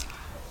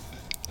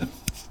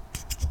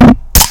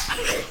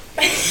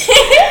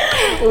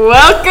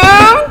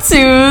Welcome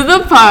to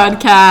the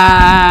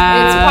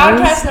podcast. It's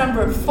podcast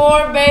number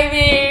 4,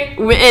 baby.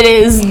 It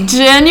is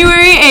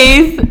January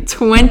 8th,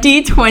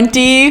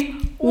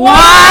 2021.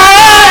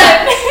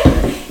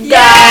 Yeah,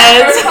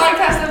 Guys.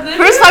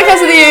 First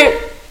podcast of the year.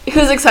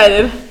 Who's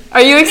excited?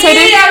 Are you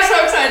excited? Yeah, I'm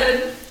so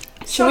excited.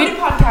 So many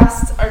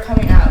podcasts are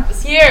coming out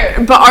this year.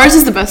 But ours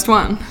is the best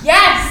one.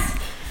 Yes.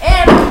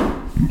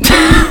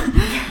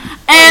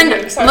 And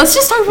let's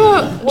just talk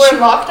about... We're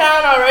locked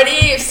down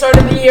already.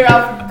 Started the year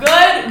off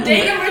good.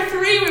 Day number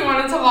 3, we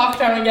went into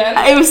lockdown again.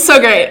 It was so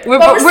great.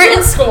 We're still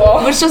in school.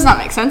 Which does not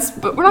make sense,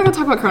 but we're not going to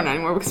talk about Corona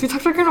anymore because we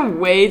talked about Corona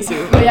way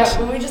too much. But yeah,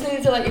 but we just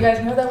needed to let you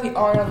guys know that we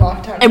are in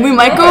lockdown. And we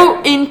might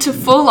go into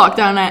full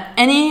lockdown at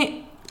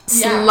any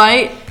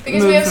slight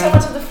because we have so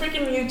much of the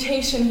freaking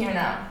mutation here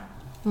now.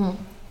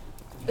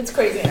 It's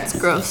craziness.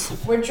 It's gross.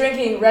 We're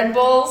drinking Red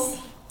Bulls.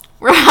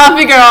 We're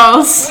happy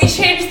girls. We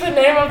changed the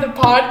name of the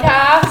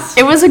podcast.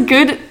 It was a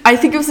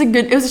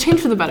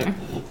change for the better.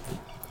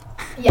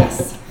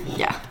 Yes.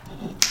 Yeah.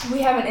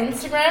 We have an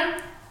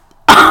Instagram.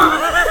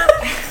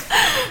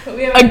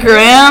 We have a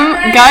gram.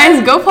 Instagram.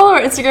 Guys, go follow our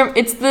Instagram.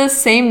 It's the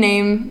same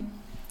name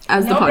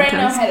as the podcast. No brain,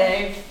 no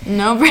headache.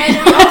 No brain.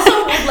 And we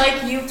also would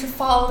like you to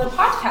follow the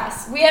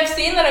podcast. We have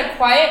seen that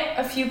quite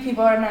a few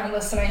people are now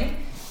listening.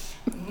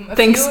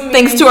 Thanks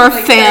to our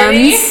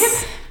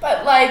fans.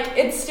 But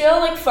it's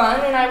still fun,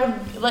 and I would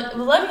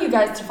love you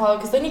guys to follow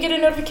because then you get a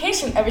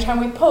notification every time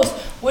we post,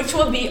 which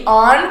will be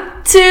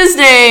on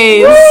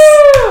Tuesdays.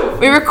 Woo!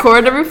 We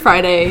record every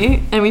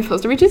Friday and we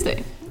post every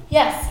Tuesday.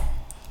 Yes.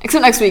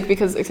 Except next week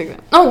because we're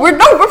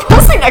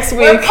posting next week.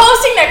 We're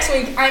posting next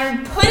week.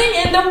 I'm putting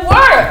in the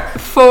work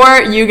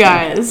for you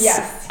guys.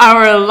 Yes.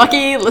 Our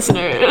lucky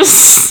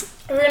listeners.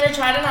 We're going to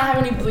try to not have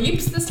any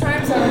bleeps this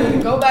time, so I'm going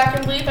to go back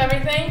and bleep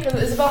everything, because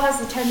Isabel has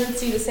the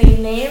tendency to say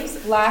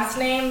names, last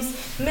names,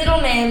 middle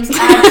names,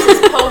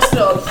 addresses,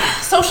 postal,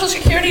 social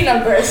security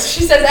numbers.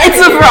 She says everything.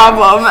 It's a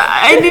problem.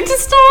 I need to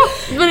stop,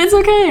 but it's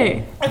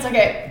okay. It's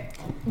okay.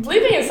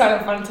 Bleeping is kind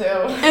of fun,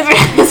 too.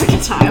 It's a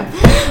good time.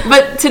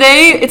 But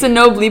today, it's a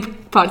no bleep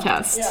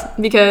podcast,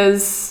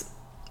 because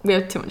we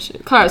have too much to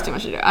do. Clara has too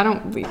much to do. I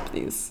don't bleep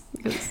these,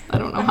 because I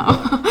don't know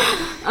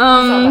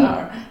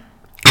how.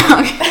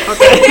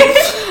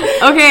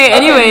 Okay,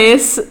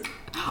 anyways.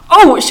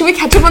 Oh, should we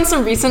catch up on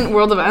some recent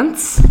world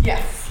events?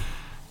 Yes.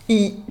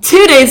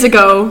 2 days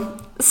ago,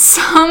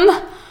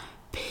 some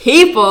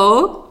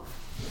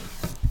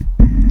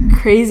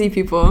crazy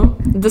people,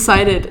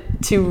 decided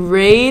to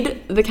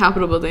raid the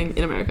Capitol building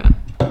in America.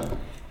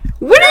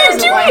 What are you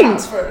doing? White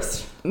House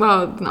first.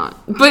 Well, not.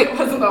 But it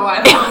wasn't the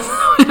White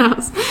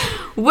House.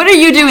 What are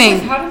you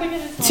doing? How did they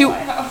get into the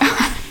White House?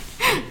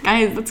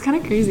 Guys, that's kind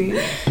of crazy.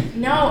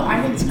 No,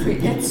 I think it's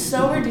crazy. It's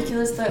so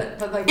ridiculous that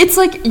it's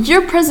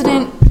your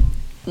president.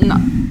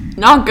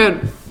 Not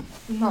good.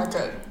 Not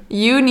good.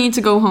 You need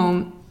to go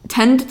home,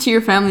 tend to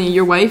your family,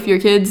 your wife, your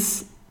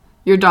kids,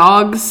 your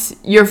dogs,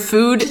 your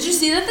food. Did you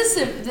see that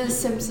the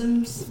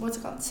Simpsons? What's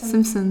it called?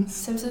 Simpsons.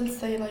 Simpsons.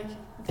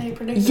 They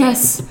predicted.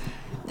 Yes.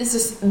 This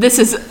is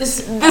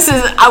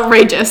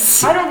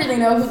outrageous. I don't really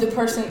know who the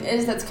person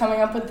is that's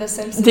coming up with the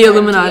Simpsons. The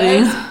Illuminati.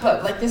 Ideas,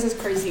 but this is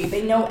crazy.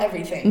 They know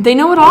everything. They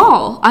know it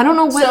all. I don't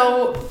know what.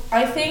 So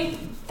I think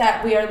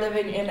that we are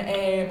living in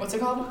a what's it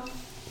called?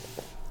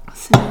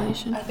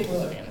 Simulation. I think we're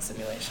living in a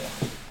simulation.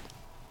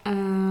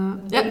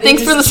 Yeah.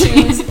 Thanks for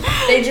listening.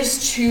 They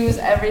just choose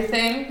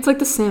everything. It's like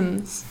The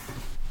Sims.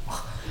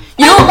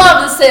 You don't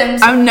love The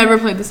Sims. I've never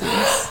played The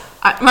Sims.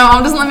 My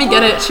mom doesn't let me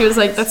get it. She was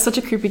like, "That's such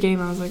a creepy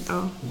game." I was like,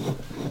 "Oh."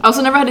 I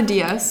also never had a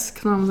DS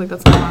because my mom was like,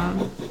 "That's not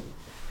allowed."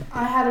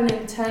 I had a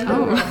Nintendo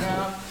growing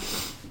up.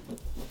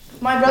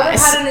 My brother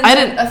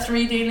had a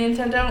 3D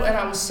Nintendo, and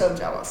I was so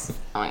jealous.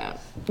 Oh my god,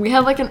 we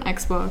had an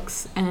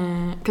Xbox,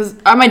 and because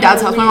at my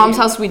dad's house, my mom's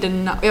house, we did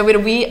not. Yeah, we had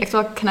a Wii,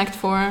 Xbox, Connect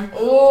 4.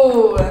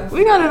 Oh,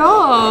 we got it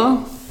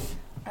all.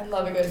 I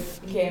love a good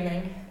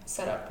gaming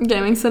setup.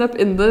 Gaming setup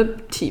in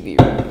the TV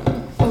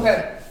room.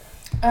 Okay.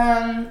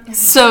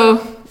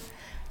 So.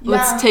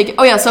 Let's take it.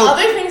 Oh yeah, so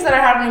other things that are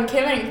happening,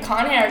 Kim and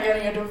Kanye are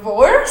getting a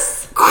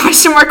divorce?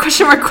 Question mark? We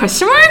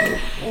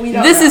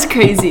don't This know. is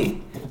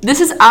crazy. This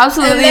is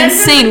absolutely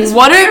insane. There's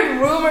What a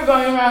rumor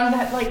going around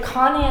that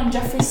Kanye and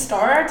Jeffree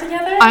Star are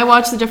together? I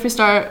watched the Jeffree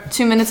Star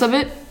 2 minutes of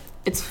it.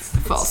 It's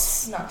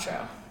false. It's not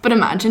true. But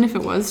imagine if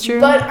it was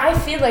true. But I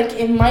feel like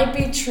it might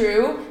be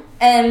true,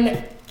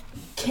 and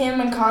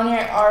Kim and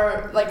Kanye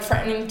are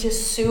threatening to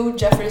sue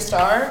Jeffree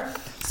Star.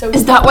 So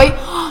is that why?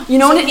 In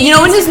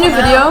his new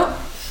video.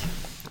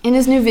 In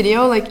his new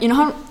video, how I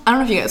don't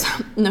know if you guys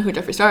know who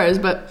Jeffree Star is,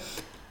 but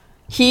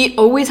he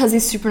always has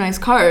these super nice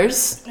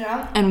cars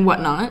and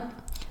whatnot.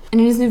 And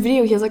in his new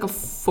video, he has a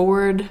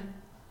Ford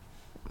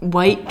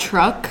white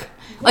truck.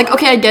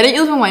 Okay, I get it,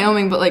 you live in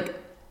Wyoming, but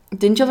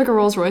didn't you have a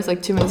Rolls Royce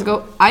 2 minutes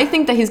ago? I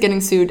think that he's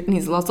getting sued and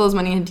he's lost all his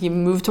money and he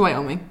moved to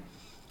Wyoming.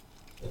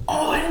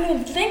 Oh, I didn't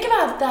even think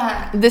about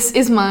that. This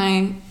is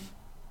my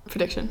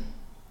prediction.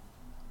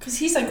 Because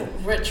he's like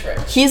rich.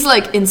 He's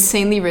like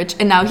insanely rich,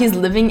 and now he's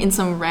living in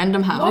some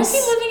random house. Why is he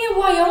living in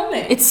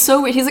Wyoming? It's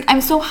so weird. He's like,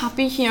 I'm so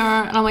happy here,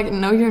 and I'm like,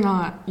 no, you're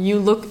not. You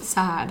look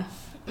sad.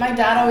 My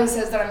dad always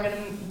says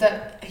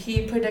that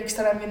he predicts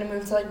that I'm gonna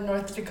move to like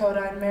North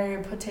Dakota and marry a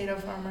potato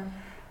farmer.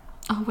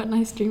 Oh, what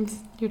nice dreams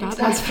your dad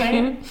has for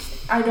you.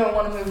 I don't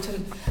want to move to.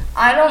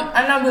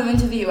 I'm not moving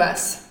to the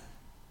U.S.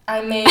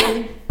 I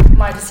made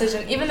my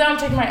decision, even though I'm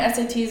taking my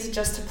SATs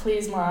just to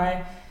please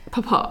my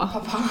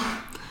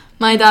Papa.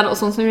 My dad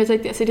also wants me to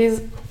take the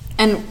SATs,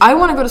 and I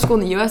want to go to school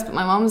in the US, but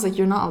my mom is like,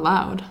 you're not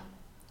allowed.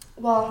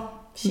 Well,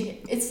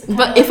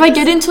 But if I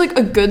get into like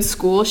a good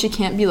school, she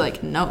can't be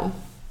like, no.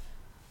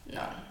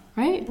 No.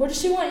 Right? Where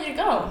does she want you to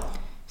go?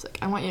 She's like,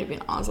 I want you to be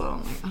in Oslo.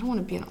 I'm like, I don't want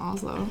to be in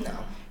Oslo. No.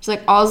 She's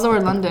like, Oslo or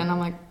London. I'm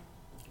like,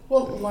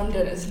 well,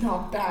 London is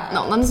not bad.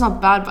 No, London's not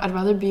bad, but I'd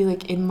rather be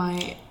like in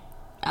my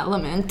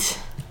element.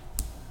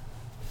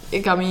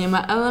 It got me in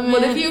my element.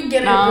 What if you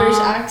get a British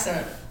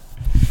accent?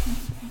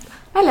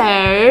 Hello.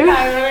 Hi,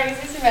 my name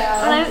is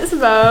Isabel. My name is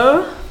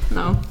Isabel.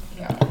 No.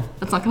 No.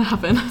 That's not gonna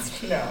happen.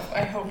 No,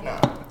 I hope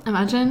not.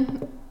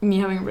 Imagine me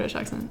having a British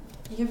accent.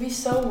 You'd be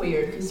so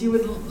weird because you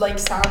would like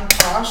sound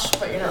posh,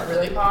 but you're not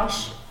really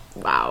posh.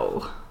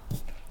 Wow.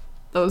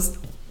 That was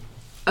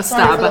a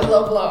Sorry for the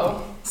low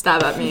blow.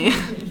 Stab at me.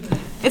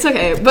 It's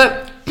okay,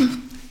 but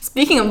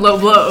speaking of low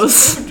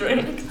blows. 2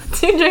 drinks.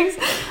 2 drinks.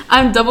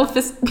 I'm double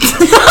fist.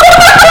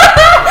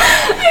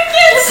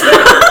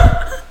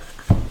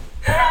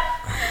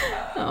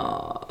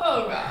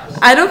 Oh gosh.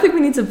 I don't think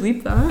we need to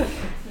bleep that.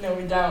 No,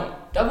 we don't.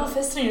 Double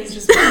fisting is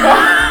just. How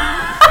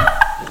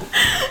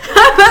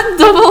about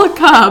double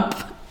cup?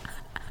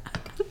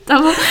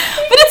 Double,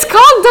 but it's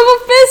called double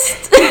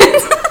fist.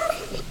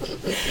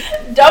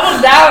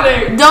 Double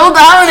downing. Double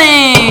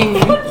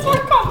downing. What is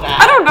that called now?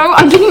 I don't know.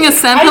 I'm drinking a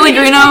San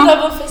Pellegrino. I think it's called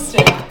double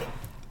fisting.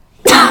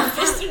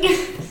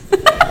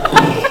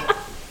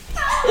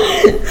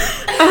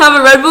 I have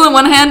a Red Bull in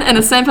one hand and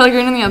a San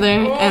Pellegrino in the other,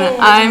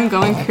 and I'm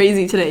going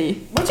crazy today.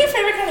 What's your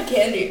favorite kind of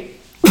candy?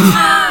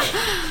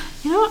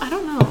 You know, I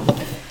don't know.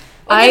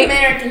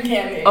 American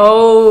candy.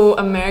 Oh,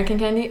 American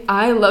candy.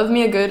 I love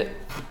me a good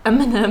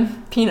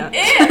M&M peanut.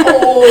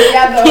 Oh,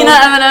 yeah, though.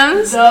 Peanut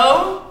M&Ms.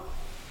 Though,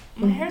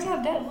 my hair's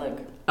not dead,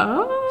 look.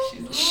 Oh,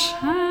 she's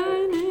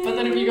shiny. But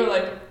then if you go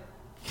like...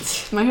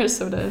 My hair's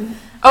so dead.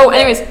 Oh,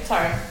 anyways.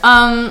 Sorry.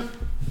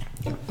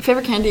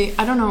 Favorite candy?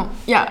 I don't know.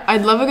 Yeah,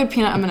 I'd love a good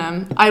peanut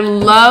M&M. I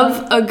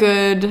love a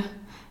good...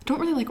 I don't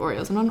really like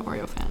Oreos. I'm not an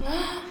Oreo fan.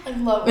 I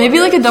love Maybe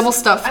Oreos. like a double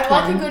stuffed I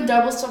one. like a good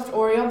double stuffed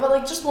Oreo, but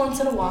like just once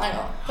in a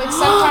while. Like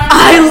sometimes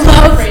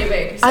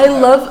I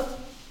love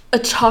a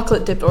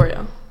chocolate dipped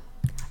Oreo.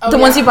 Oh, the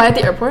ones you buy at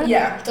the airport?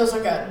 Yeah, those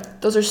are good.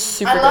 Those are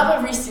super good. I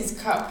love a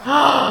Reese's cup.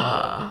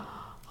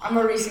 I'm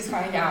a Reese's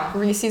kind of gal.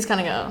 Reese's kind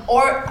of gal.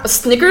 Or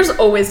Snickers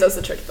always does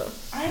the trick though.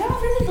 I don't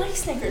really like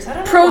Snickers. I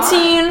don't know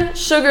Protein, why.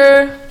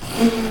 Sugar,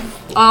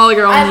 all a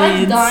girl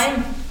needs. I like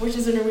Dime, which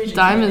is a Norwegian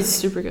Dime candy. is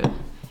super good.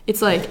 It's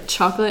like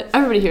chocolate.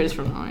 Everybody here is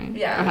from Norway.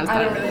 Yeah, or has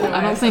I don't Dime. really know.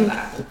 I don't think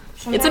that.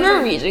 it's a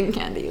Norwegian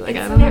candy. Like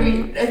I don't know.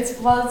 It's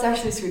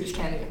actually Swedish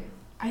candy.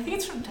 I think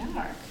it's from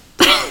Denmark.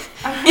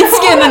 It's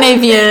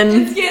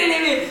Scandinavian. It's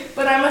Scandinavian,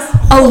 but I'm a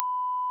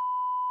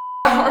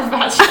Sour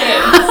Patch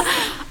Kids.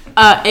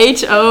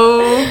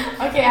 H-O.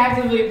 Okay, I have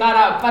to leave that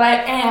out, but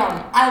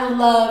I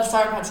love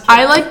Sour Patch Kids.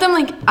 I like them,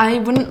 like, I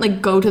wouldn't,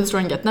 like, go to the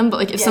store and get them, but,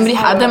 like, if somebody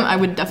had them, I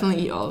would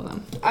definitely eat all of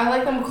them. I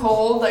like them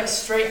cold, like,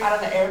 straight out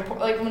of the airport.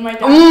 Like, when my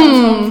dad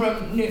comes home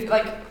from,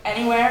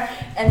 anywhere,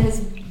 and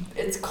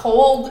it's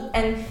cold,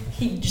 and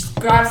he just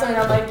grabs them, and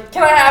I'm like,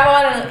 can I have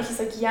one? And he's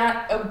like,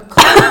 yeah,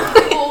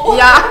 cool.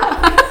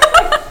 Yeah.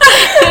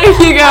 There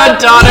you go,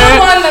 daughter. The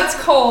one that's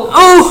cold.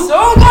 Oh. So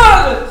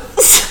good.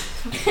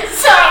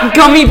 So good.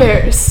 Gummy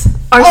bears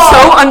are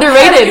so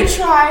underrated. Have you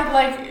tried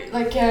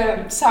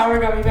like sour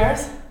gummy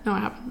bears? No, I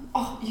haven't.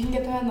 Oh, you can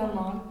get them at the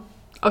mall.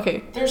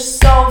 Okay. They're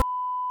so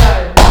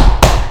good.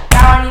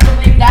 Now I need to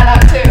leave that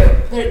out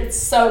too. They're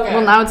so good.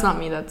 Well, now it's not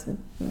me that's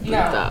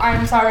no.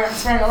 I'm sorry. I'm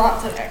swearing a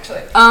lot today,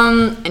 actually.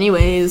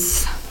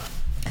 Anyways.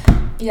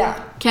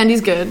 Yeah.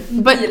 Candy's good,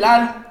 but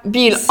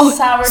Bilar.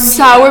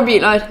 sour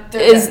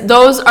bilar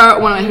those are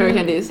one of my favorite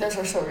candies. Those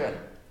are so good.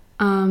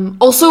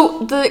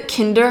 Also the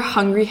Kinder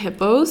Hungry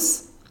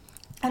Hippos.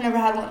 I never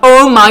had one.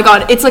 Oh my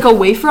god, it's like a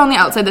wafer on the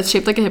outside that's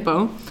shaped like a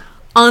hippo.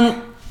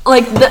 On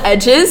like the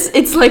edges,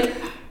 it's like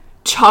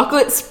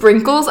chocolate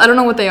sprinkles. I don't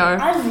know what they are.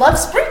 I love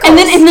sprinkles. And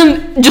then in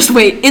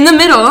the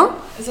middle.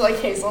 Is it like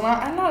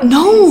hazelnut? I'm not a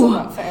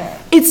hazelnut fan.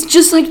 It's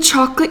just like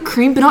chocolate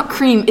cream, but not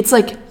cream. It's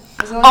like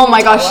oh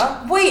my gosh.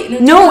 Wait,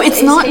 Nutella no,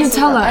 it's not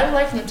Nutella. I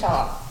like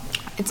Nutella.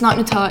 It's not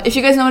Nutella. If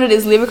you guys know what it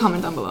is, leave a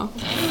comment down below. Do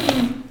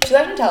you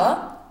like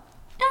Nutella?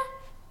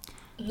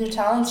 Yeah.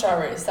 Nutella and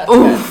strawberries. That's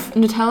good.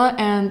 Nutella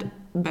and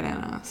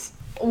bananas.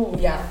 Oh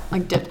yeah.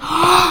 Like dipped.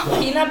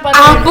 Peanut butter.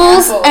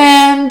 Apples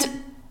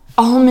and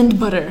almond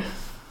butter.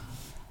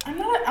 I'm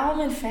not an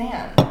almond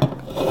fan.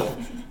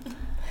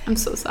 I'm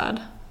so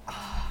sad.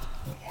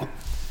 Yeah.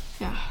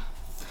 Yeah.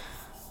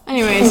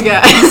 Anyways,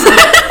 guys.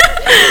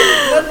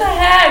 What the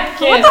heck?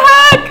 What the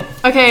heck?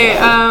 Okay,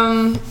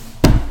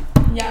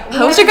 Yeah.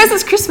 how was your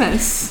guys'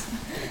 Christmas?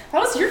 How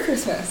was your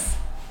Christmas?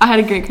 I had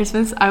a great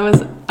Christmas. I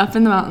was up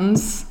in the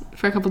mountains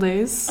for a couple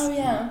days. Oh,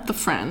 yeah. With a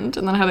friend.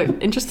 And then I had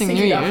an interesting So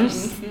New you got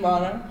Year's.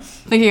 mono.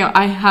 Thinking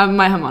I have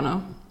my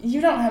mono.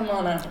 You don't have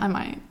mono. I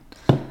might.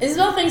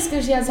 Isabel thinks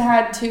because she has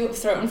had 2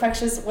 throat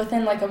infections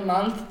within like a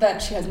month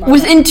that she has mono.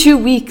 Within 2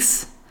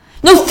 weeks.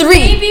 No, Oh, 3.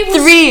 maybe it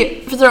was-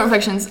 3 for throat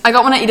infections. I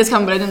got one at Edith's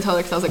come, but I didn't tell her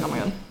because I was like, oh my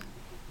god.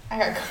 I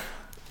got.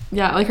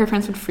 Yeah, like her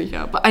friends would freak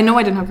out. But I know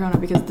I didn't have corona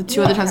because the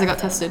 2 other times I got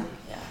tested.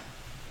 Yeah.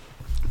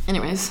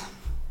 Anyways.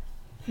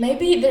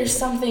 Maybe there's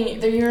something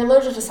that you're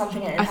allergic to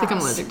something at your I think I'm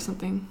house. allergic to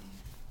something.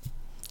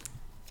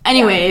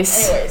 Anyways.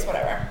 Yeah. Anyways,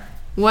 whatever.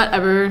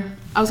 Whatever.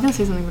 I was gonna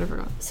say something, but I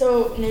forgot.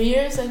 So New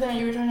Year's, I thought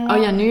you were talking about.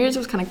 Oh yeah, New Year's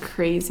was kind of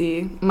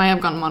crazy. Might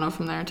have gotten mono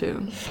from there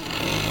too.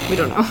 We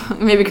don't know.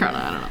 Maybe corona.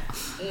 I don't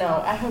know.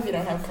 No, I hope you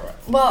don't have corona.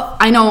 Well,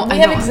 I know. we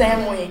have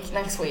exam week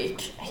next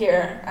week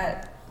here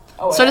at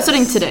OS. Started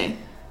studying today.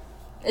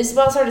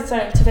 Isabel started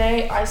studying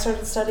today. I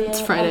started studying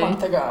It's Friday. a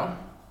month ago.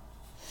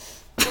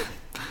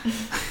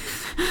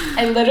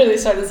 I literally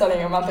started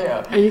studying a month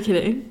ago. Are you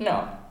kidding?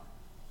 No.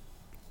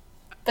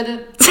 But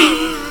it...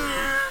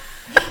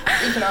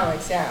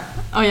 Economics, yeah.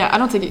 Oh yeah, I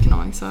don't take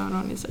economics, so I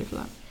don't need to study for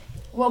that.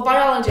 Well,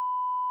 biology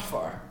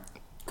for.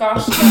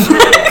 Gosh.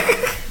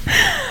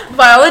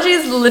 Biology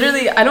is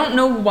literally, I don't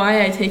know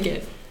why I take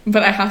it,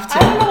 but I have to.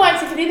 I don't know why I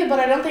took it either, but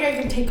I don't think I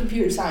can take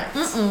computer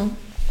science. Mm-mm.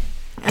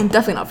 And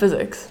definitely not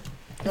physics.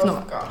 Oh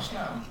No. gosh,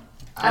 no.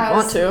 I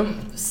want to.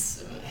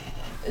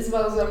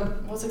 Isabel's,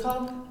 what's it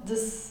called?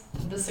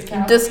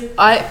 Dyscalculia?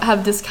 I have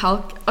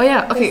dyscalc. Oh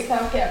yeah, okay.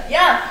 Dyscalculia.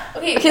 Yeah.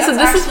 Okay. Okay, so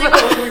that's this is actually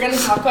what- what we're going to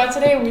talk about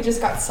today. We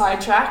just got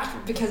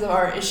sidetracked because of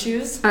our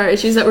issues. Our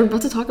issues that we're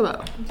about to talk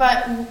about.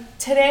 But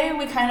today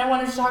we kind of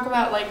wanted to talk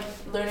about like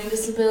learning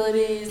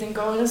disabilities and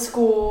going to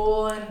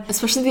school and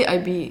Especially the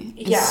IB.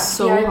 It's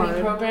so the IB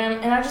hard.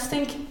 program. And I just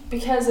think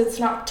because it's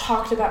not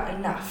talked about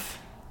enough.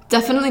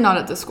 Definitely not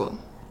at this school.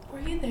 Were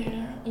you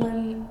there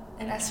when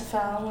in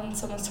SFL when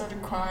someone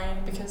started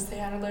crying because they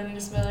had a learning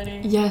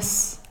disability?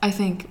 Yes, I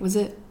think. Was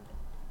it?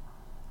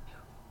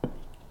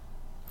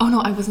 Oh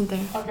no, I wasn't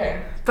there.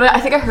 Okay. But I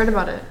think I heard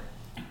about it.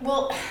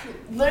 Well,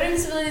 learning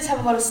disabilities have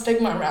a lot of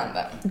stigma around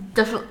them.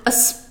 Definitely.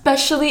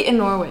 Especially in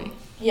Norway.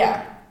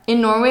 Yeah. In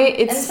Norway,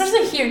 it's... And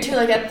especially here too,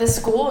 like at this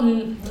school,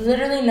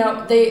 literally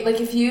no, they, like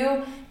if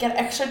you get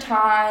extra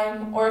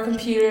time or a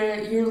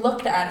computer, you're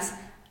looked at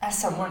as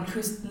someone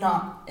who's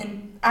not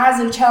as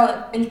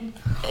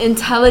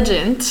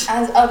intelligent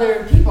as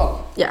other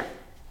people. Yeah.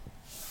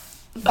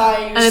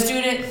 By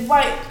your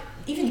by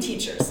even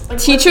teachers. Like,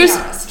 teachers,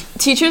 let's be honest.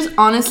 teachers,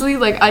 honestly,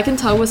 like I can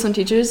tell with some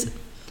teachers,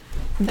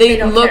 they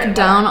don't look care,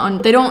 down on,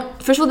 they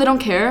don't, first of all, they don't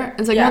care,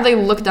 and second of all, they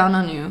look down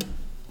on you.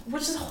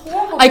 Which is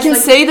horrible. I can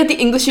say that the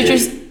English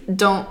teachers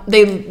don't,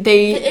 they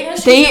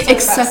English teachers are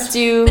accept best.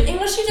 you. The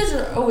English teachers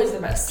are always the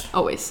best.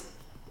 Always.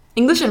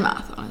 English and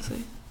math,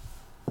 honestly.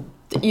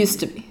 It used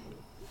to be.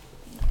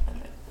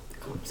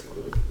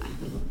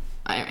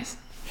 Anyways.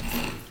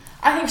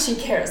 I think she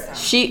cares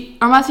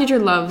though. Our math teacher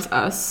loves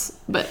us,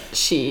 but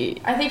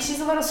I think she's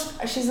a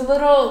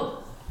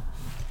little.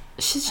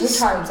 She's just...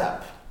 Her time's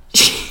up.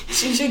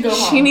 She should go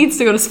home. She needs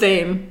to go to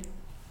Spain.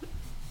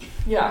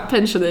 Yeah.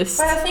 Pensionist.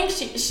 But I think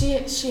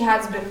she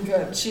has been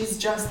good. She's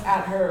just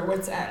at her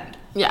wit's end.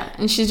 Yeah,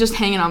 and she's just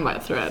hanging on by a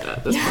thread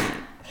at this point.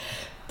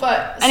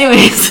 But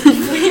anyways,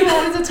 we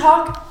wanted to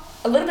talk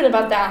a little bit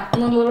about that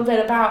and a little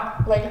bit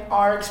about like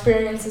our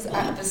experiences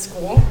at the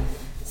school,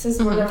 since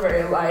we're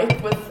very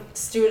alike with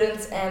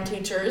students and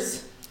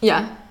teachers.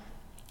 Yeah.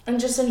 And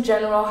just in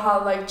general,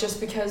 how like just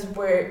because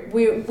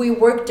we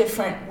work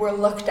different, we're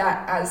looked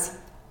at as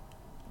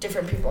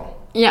different people.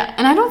 Yeah,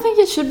 and I don't think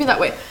it should be that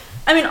way.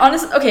 I mean,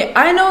 honestly, okay,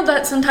 I know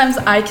that sometimes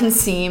I can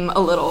seem a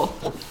little,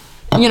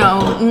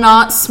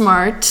 not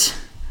smart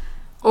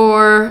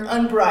or...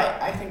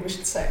 Unbright, I think we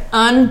should say.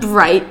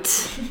 Unbright.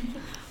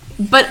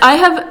 But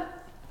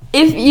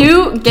if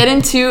you get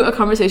into a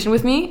conversation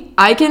with me,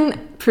 I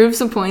can prove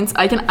some points.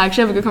 I can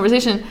actually have a good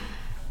conversation.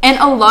 And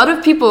a lot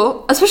of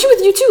people, especially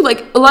with you too,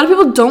 like, a lot of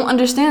people don't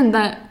understand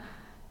that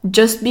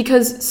just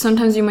because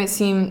sometimes you might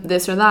seem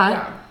this or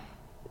that,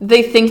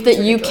 they think that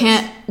you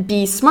can't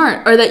be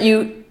smart, or that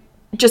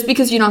just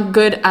because you're not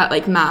good at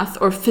like math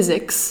or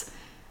physics,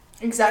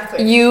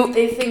 exactly,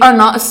 they think are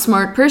not a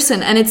smart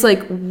person. And it's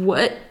like,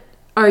 what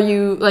are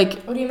you like?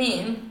 What do you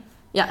mean?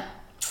 Yeah,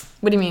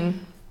 what do you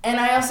mean? And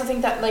I also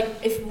think that like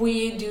if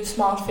we do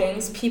small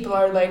things, people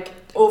are like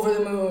over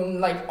the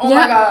moon, like, oh yeah,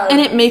 my god. And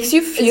it makes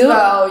you feel,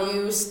 Isabel,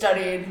 you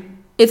studied.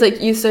 It's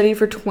like, you studied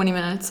for 20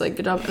 minutes, like,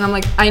 good job. And I'm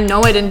like, I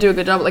know I didn't do a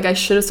good job, like I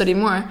should have studied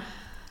more.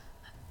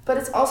 But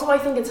it's also, I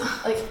think it's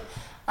like,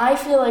 I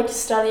feel like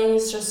studying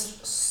is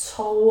just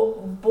so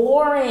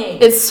boring.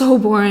 It's so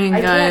boring,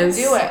 guys.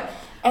 I can't do it.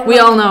 And we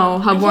all know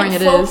how boring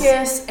it is.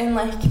 Focus, and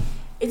like,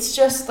 it's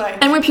just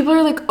like... And when people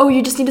are like, oh,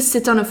 you just need to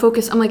sit down and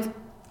focus, I'm like...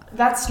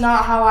 That's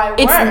not how I work.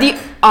 It's the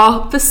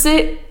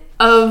opposite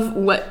of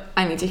what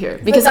I need to hear.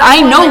 Because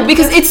I know,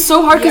 because it's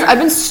so hard, because I've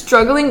been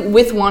struggling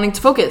with wanting to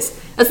focus.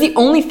 That's the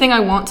only thing I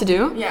want to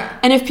do. Yeah.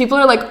 And if people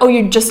are like, oh,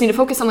 you just need to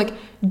focus, I'm like,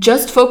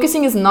 just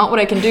focusing is not what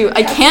I can do.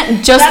 I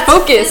can't just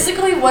focus. That's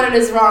physically what it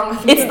is wrong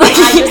with me. It's like,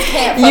 I just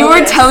can't focus. You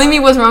were telling me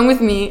what's wrong with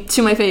me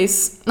to my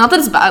face. Not that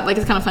it's bad, like,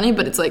 it's kind of funny,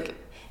 but it's like...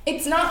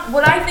 It's not,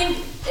 what I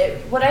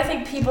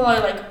think people are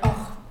like,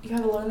 oh, you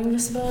have a learning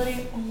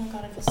disability? Oh my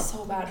god, I feel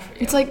so bad for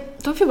you. It's like,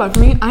 don't feel bad for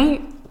me.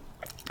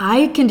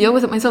 I can deal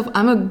with it myself.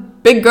 I'm a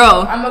big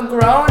girl. I'm a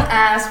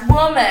grown-ass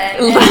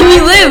woman. Let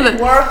me live.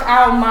 Work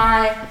out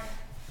my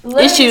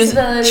issues.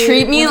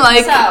 Treat me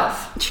like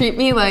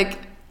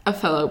a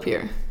fellow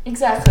peer.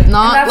 Exactly.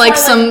 Not like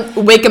some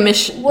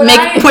make-a-wish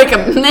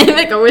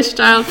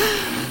child.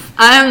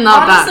 I am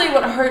not honestly, that.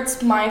 what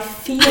hurts my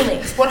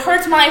feelings,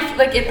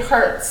 it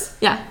hurts.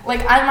 Yeah.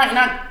 Like, I might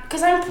not,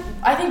 because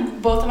I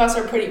think both of us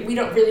are we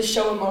don't really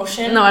show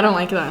emotion. No, I don't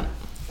like that.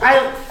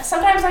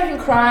 Sometimes I can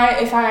cry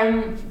if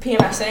I'm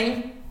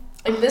PMSing.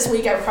 Like, this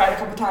week I've cried a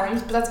couple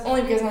times, but that's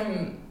only because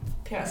I'm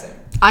PMSing.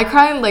 I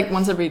cry like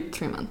once every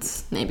 3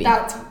 months, maybe.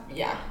 That's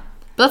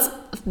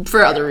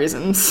for other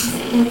reasons.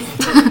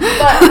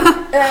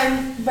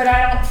 but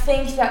I don't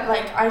think that,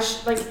 like,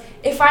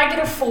 if I get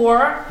a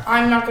 4,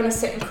 I'm not going to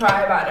sit and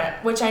cry about it,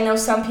 which I know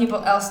some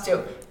people else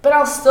do. But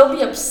I'll still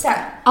be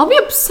upset. I'll be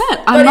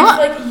upset.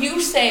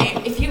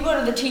 If you go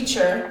to the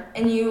teacher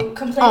and you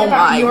complain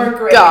about your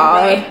grade,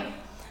 right?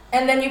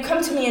 And then you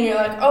come to me and you're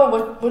like,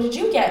 oh, what did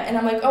you get? And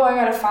I'm like, oh, I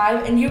got a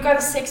 5, and you got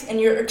a 6, and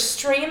you're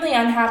extremely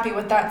unhappy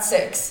with that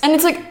 6. And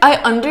it's like,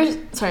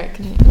 sorry,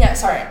 continue. Yeah,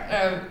 sorry.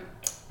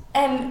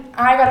 And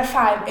I got a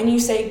 5, and you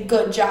say,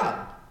 good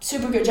job.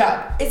 Super good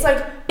job. It's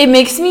like... It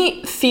makes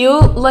me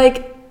feel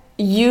like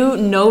you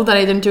know that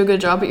I didn't do a good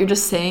job, but you're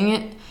just saying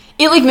it.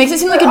 It, like, makes it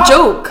seem like a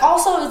joke.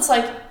 Also, it's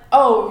like,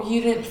 oh,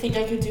 you didn't think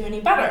I could do any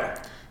better.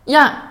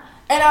 Yeah.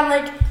 And I'm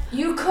like,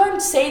 you could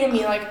say to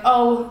me, like,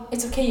 oh,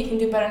 it's okay, you can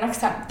do better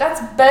next time.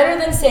 That's better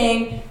than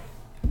saying,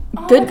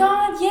 oh my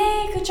god,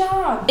 yay, good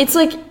job. It's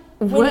like...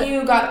 When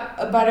you got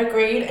a better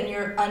grade and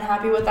you're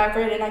unhappy with that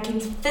grade, and I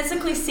can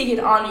physically see it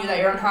on you that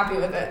you're unhappy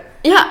with it.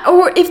 Yeah,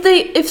 or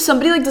if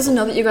somebody like doesn't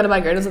know that you got a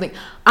bad grade or something,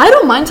 I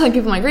don't mind telling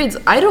people my grades.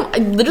 I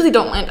literally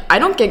don't mind. I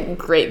don't get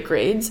great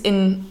grades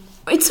in.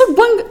 It's 2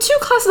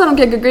 classes I don't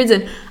get good grades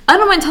in. I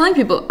don't mind telling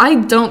people. I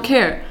don't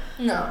care.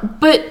 No.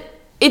 But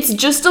it's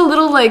just a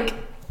little like.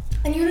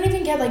 And you don't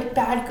even get like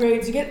bad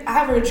grades. You get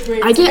average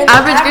grades. I get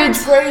average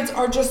grades. Grades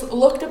are just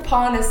looked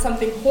upon as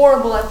something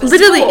horrible at the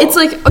literally, school. It's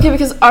like, okay,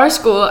 because our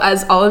school,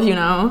 as all of you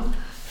know,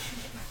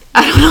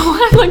 I don't know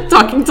why I'm like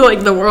talking to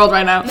like the world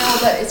right now. No,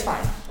 but it's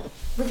fine.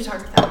 We can talk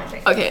to them, I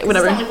think. Okay,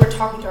 whatever. It's not like we're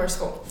talking to our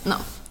school. No.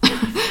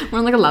 We're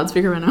on like a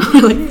loudspeaker right now.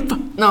 We're like,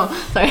 no,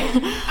 sorry.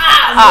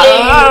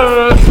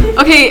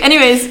 Okay,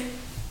 anyways.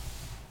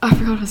 I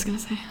forgot what I was going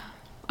to say.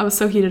 I was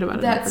so heated about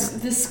it. That's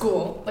this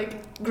school,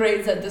 like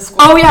grades at this school.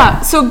 Oh yeah,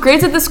 so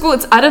grades at this school,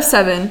 it's out of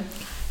 7.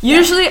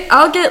 Usually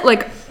I'll get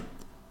like,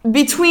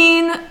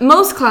 between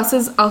most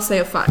classes, I'll say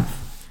a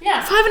 5.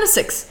 Yeah. 5 and a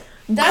 6.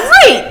 That's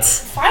great!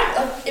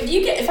 5,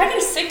 if I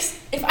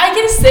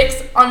get a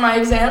 6 on my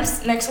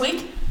exams next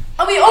week,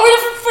 I'll be over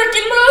the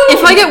freaking moon!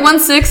 If I get 1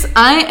 6,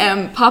 I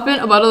am popping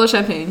a bottle of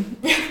champagne.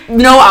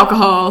 No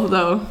alcohol,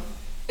 though.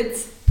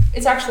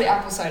 It's actually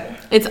apple cider.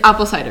 It's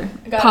apple cider.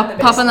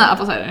 Popping that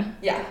apple cider.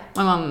 Yeah.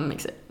 My mom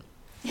makes it.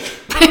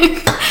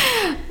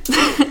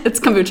 It's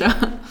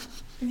kombucha.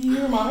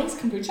 Your mom makes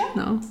kombucha?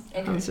 No.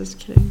 Okay. I was just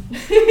kidding.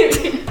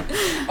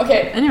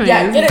 Okay. Anyways.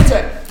 Yeah, get into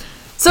it.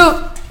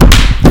 So,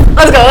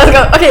 let's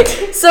go. Okay,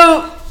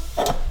 so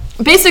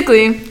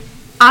basically,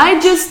 I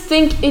just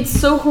think it's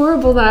so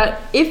horrible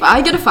that if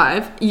I get a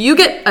 5, you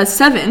get a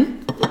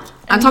 7.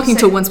 I'm talking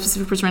to one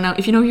specific person right now.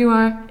 If you know who you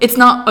are, it's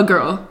not a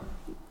girl.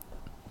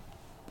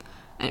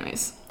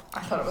 Anyways. I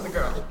thought it was a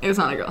girl. It's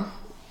not a girl.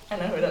 I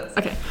know who it is.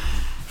 Okay.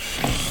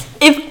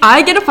 If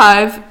I get a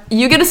 5,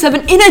 you get a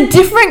 7 in a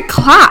different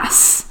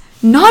class.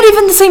 Not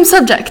even the same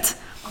subject.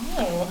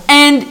 Oh.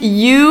 And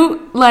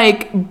you,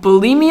 like,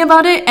 bully me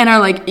about it and are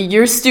like,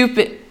 you're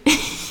stupid.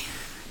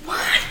 What?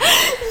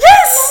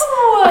 Yes!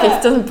 No. Okay,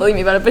 he doesn't bully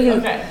me about it, but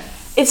okay.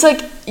 It's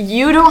like,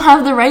 you don't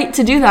have the right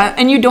to do that.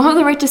 And you don't have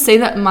the right to say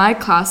that my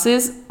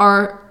classes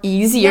are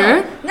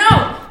easier.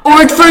 No.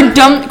 Or for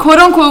dumb,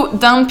 quote-unquote,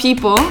 dumb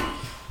people.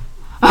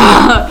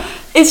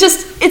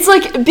 It's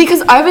like,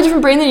 because I have a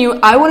different brain than you,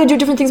 I want to do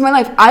different things in my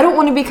life. I don't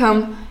want to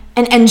become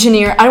an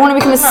engineer. I don't want to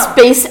become a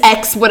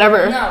SpaceX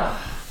whatever. No.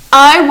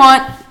 I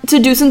want to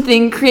do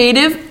something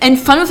creative and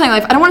fun with my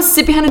life. I don't want to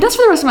sit behind a desk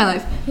for the rest of my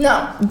life.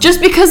 No.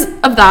 Just because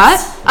of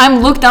that, I'm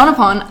looked down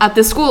upon at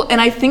this school, and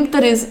I think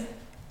that is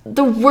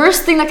the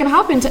worst thing that can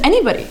happen to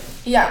anybody.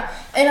 Yeah.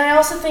 And I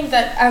also think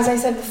that, as I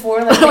said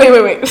before, like...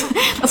 wait.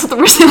 That's not the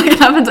worst thing that can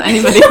happen to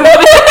anybody.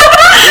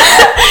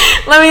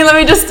 let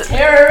me just...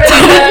 Terrorism,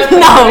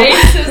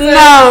 racism,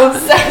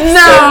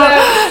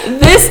 no.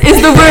 This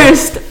is the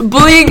worst.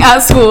 Bullying at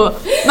school.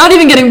 Not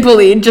even getting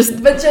bullied, just...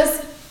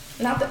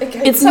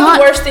 It's not the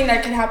worst thing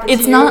that can happen to you.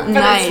 It's not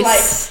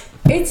nice.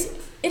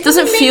 It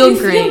doesn't feel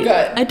great.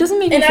 Good. It doesn't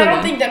make me feel good. And I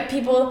don't think that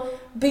people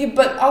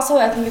but also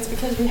I think it's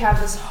because we have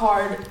this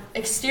hard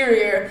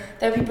exterior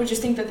that people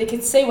just think that they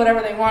could say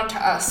whatever they want to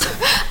us.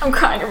 I'm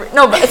crying.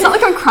 No, but it's not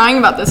like I'm crying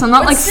about this. I'm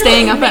not like still,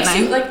 staying up at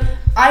night.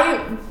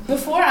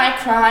 Before I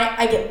cry,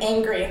 I get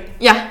angry.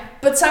 Yeah.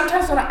 But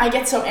sometimes when I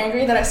get so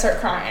angry that I start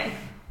crying.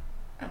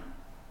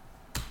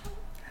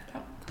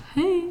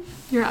 Hey,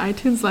 your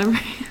iTunes library.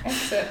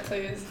 Exit,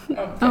 please.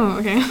 Oh,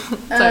 okay.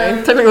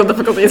 Sorry, technical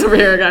difficulties over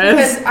here, guys.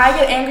 Because I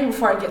get angry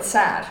before I get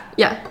sad.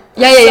 Yeah.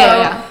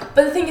 Yeah.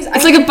 But the thing is,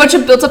 it's like a bunch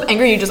of built up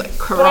anger. You just like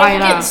cry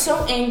it out. I get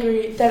so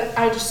angry that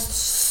I just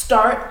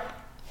start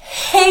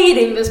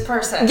hating this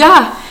person.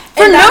 Yeah,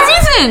 for no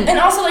reason. And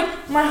also,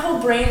 like, my whole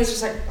brain is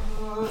just like,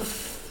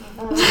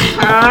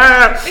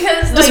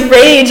 because just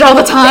rage all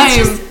the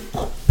time.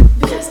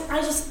 Because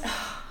I just.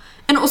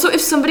 And also,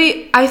 if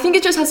somebody, I think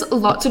it just has a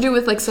lot to do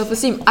with like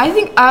self-esteem. I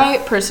think I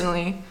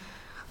personally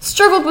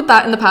struggled with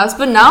that in the past,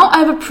 but now I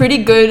have a pretty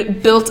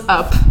good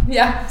built-up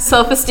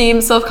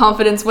self-esteem,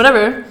 self-confidence,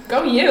 whatever.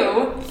 Go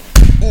you.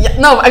 Yeah,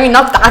 no, I mean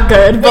not that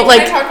good, but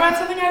like. Can I talk about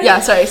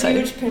something? Sorry.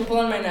 Huge pimple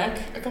on my neck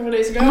a couple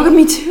days ago. Oh,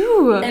 me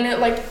too. And it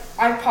like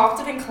I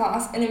popped it in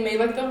class, and it made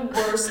like the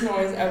worst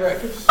noise ever. I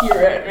could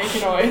hear it make a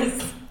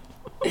noise.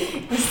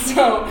 It was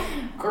so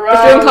gross.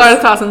 If you're in Clara's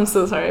class, I'm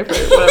so sorry for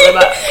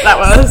whatever that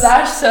was.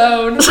 Slash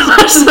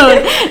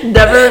zone.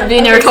 Never be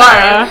near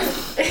Clara.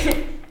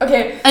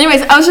 Okay.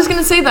 Anyways, I was just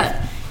gonna say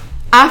that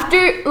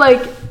after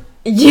like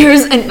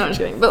years and no, I'm just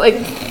kidding. But like,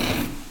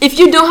 if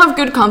you don't have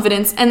good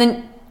confidence and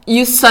then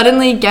you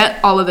suddenly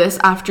get all of this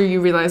after you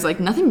realize like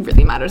nothing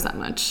really matters that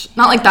much.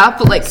 Not like that,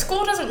 but like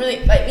school doesn't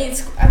really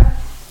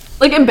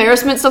like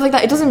embarrassment, stuff like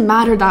that. It doesn't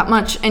matter that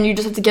much, and you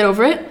just have to get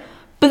over it.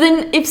 But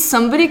then if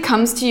somebody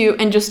comes to you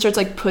and just starts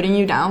like putting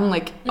you down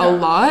like a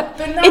lot,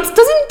 it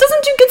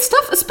doesn't do good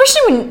stuff,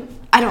 especially when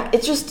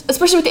it's just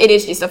especially with the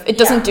ADHD stuff. It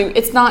doesn't do.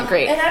 It's not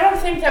great. And I don't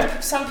think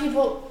that some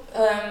people.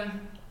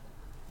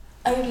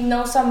 I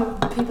know some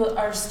people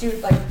are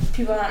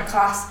people in our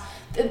class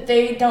that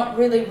they don't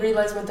really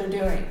realize what they're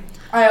doing.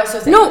 I also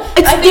think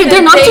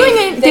they're not doing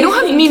it. They don't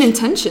have mean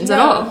intentions at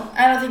all.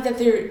 I don't think that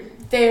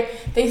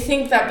they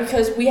think that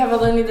because we have a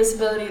learning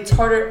disability, it's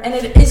harder, and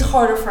it is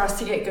harder for us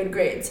to get good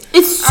grades.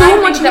 It's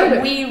so much harder.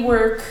 That we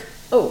work.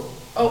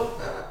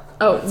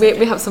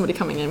 We have somebody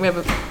coming in. We have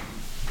a.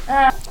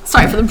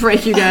 Sorry for the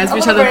break, you guys. We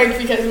just had a break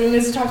because we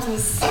need to talk to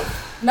Miss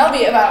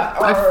Melby about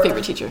our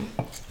favorite teacher.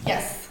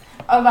 Yes,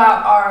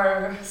 about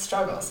our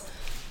struggles,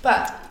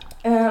 but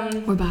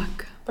we're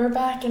back. We're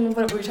back, and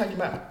what were we talking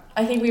about?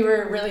 I think we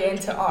were really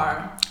into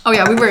our. Oh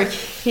yeah, we were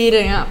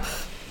heating up.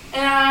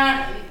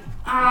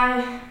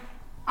 And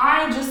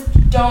I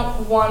just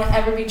don't want to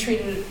ever be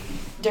treated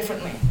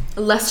differently.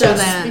 Lesser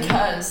than.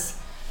 Because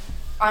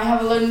I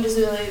have a learning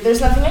disability. There's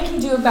nothing I can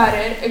do about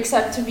it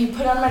except to be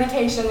put on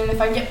medication. And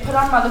if I get put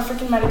on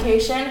motherfucking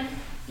medication,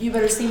 you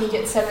better see me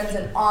get 7s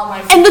in all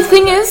my. And the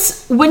thing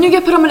is, when you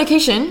get put on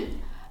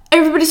medication,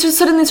 everybody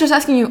suddenly starts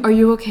asking you, "Are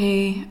you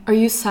okay? Are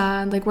you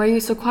sad? Like, why are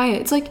you so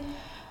quiet?" It's like.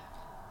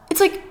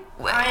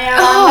 I am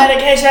on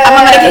medication. I'm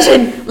on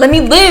medication. Let me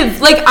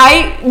live. Like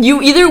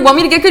you either want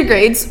me to get good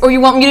grades or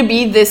you want me to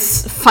be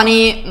this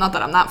funny, not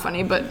that I'm that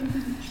funny, but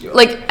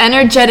like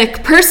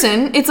energetic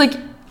person. It's like,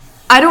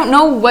 I don't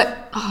know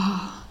what.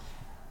 Oh.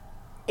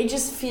 It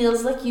just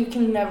feels like you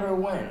can never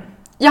win.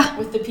 Yeah.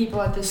 With the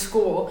people at this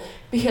school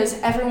because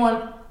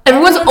everyone's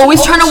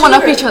always trying to one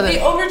up each other. They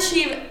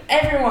overachieve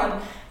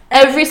everyone.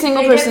 Every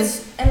single person.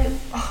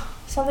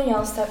 Something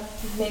else that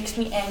makes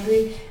me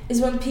angry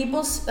is when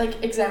people's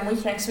exam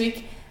week next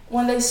week,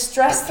 when they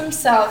stress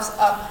themselves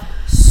up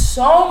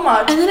so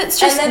much, and then it's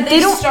just they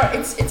don't start.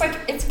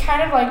 It's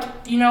kind of like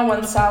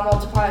when cell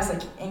multiplies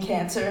like in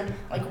cancer.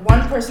 Like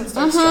one person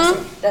starts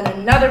stressing, then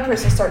another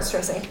person starts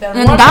stressing,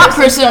 then one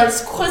person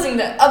starts quizzing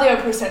the other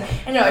person,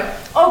 and you're like,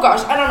 oh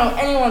gosh, I don't know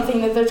any one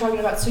thing that they're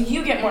talking about, so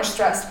you get more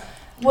stressed.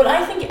 What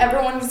I think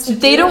everyone needs to do.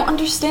 They don't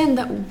understand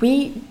that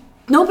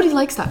nobody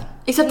likes that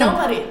except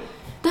nobody.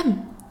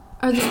 Them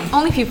are the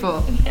only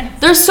people.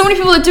 Yes. There's so many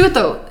people that do it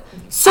though.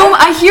 So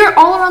I hear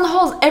all around the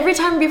halls every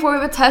time before we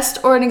have a test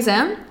or an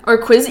exam or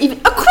a quiz, even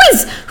a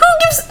quiz. Who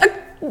gives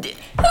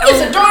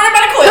a darn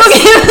about a quiz? Who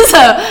gives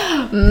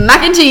a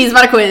mac and cheese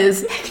about a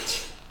quiz?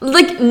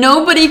 Like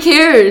nobody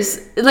cares.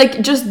 Like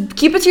just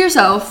keep it to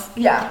yourself.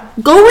 Yeah.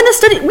 Go in the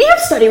study. We have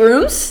study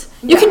rooms.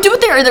 You can do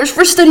it there. There's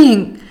for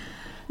studying.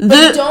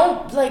 But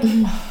don't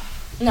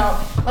No,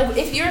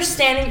 if you're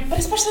standing, but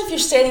especially if you're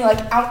standing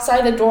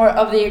outside the door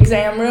of the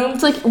exam room.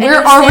 It's like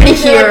we're already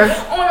here.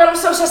 Oh my god, I'm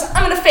so stressed.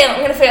 I'm gonna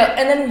fail.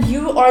 And then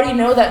you already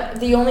know that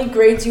the only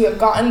grades you have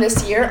gotten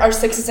this year are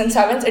 6s and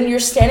 7s, and you're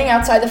standing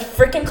outside the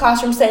freaking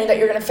classroom saying that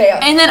you're gonna fail.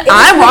 And then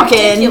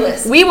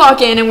we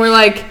walk in, and we're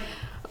like,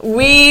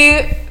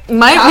 we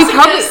might be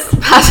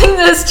probably passing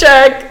this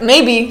check,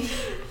 maybe.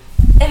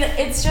 And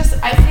it's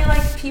just, I feel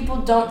like people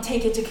don't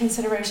take into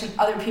consideration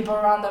other people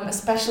around them,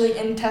 especially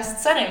in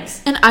test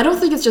settings. And I don't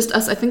think it's just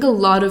us. I think a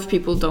lot of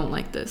people don't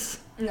like this.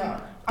 No.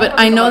 But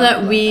I know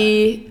that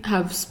we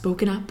have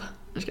spoken up.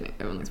 I'm just kidding.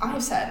 Everyone likes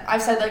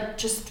I've said,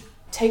 just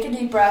take a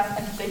deep breath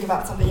and think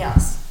about something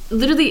else.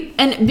 literally,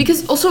 and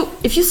because also,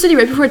 if you study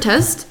right before a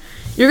test,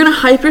 you're gonna not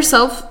hype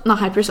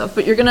yourself,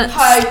 but you're gonna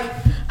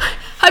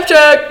hype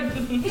check.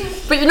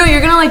 But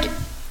you're gonna like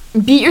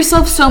beat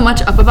yourself so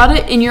much up about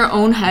it in your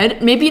own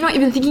head. Maybe you're not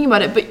even thinking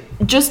about it,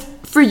 but just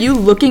for you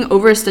looking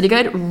over a study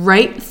guide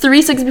right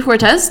 3 seconds before a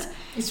test,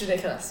 it's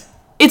ridiculous.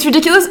 It's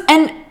ridiculous,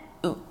 and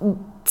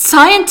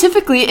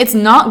scientifically, it's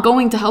not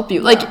going to help you.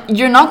 No. Like,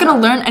 you're not gonna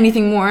learn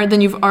anything more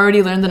than you've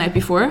already learned the night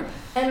before.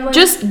 And like,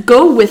 just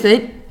go with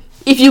it.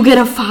 If you get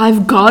a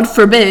 5, God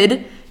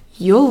forbid,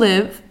 you'll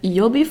live,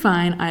 you'll be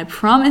fine, I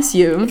promise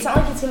you. It's not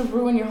like it's going to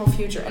ruin your whole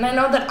future. And I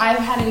know that I've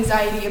had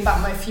anxiety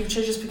about my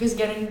future just because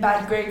getting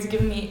bad grades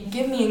give me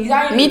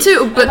anxiety. Me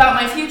too, but about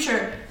my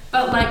future.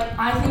 But like,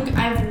 I think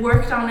I've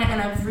worked on it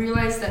and I've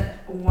realized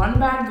that one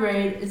bad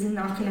grade is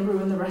not going to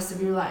ruin the rest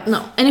of your life.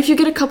 No, and if you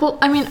get a couple,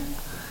 I mean,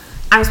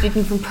 I'm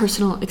speaking from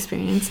personal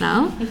experience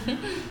now.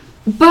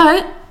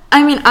 But,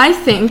 I mean, I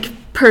think,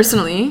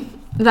 personally,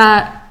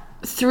 that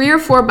 3 or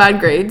 4 bad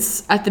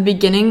grades at the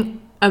beginning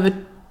of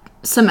a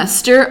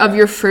semester of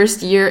your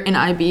first year in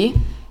IB,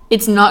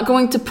 it's not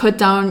going to put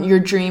down your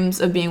dreams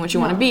of being what you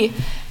want to be.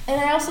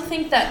 And I also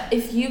think that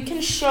if you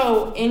can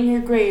show in your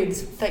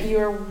grades that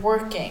you're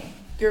working,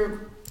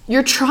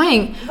 you're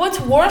trying. What's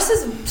worse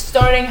is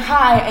starting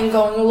high and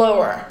going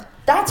lower.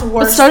 That's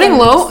worse. But starting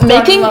low and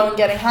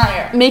getting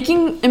higher.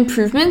 Making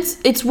improvements,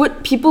 it's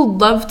what people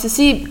love to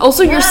see.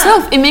 Also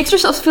yourself, it makes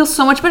yourself feel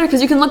so much better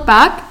because you can look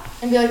back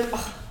and be like,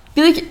 ugh.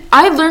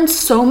 I've learned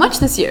so much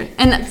this year,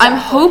 and exactly. I'm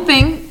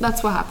hoping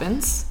that's what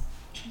happens.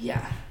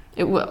 Yeah.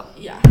 It will.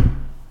 Yeah.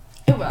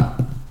 It will.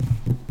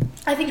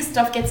 I think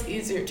stuff gets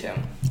easier too.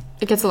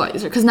 It gets a lot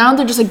easier because now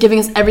they're just like giving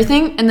us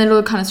everything, and then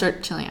it'll kind of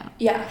start chilling out.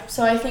 Yeah.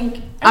 So I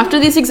think after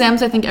these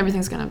exams, I think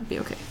everything's gonna be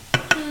okay.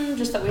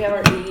 Just that we have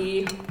our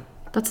AE.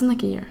 That's in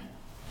like a year.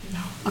 No.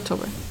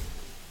 October.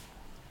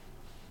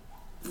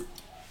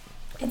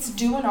 It's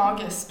due in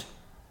August.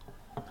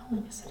 Oh,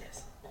 yes it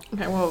is.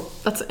 Okay, well,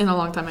 that's in a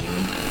long time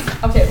anyway.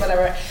 Okay,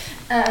 whatever.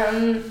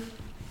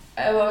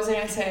 What was I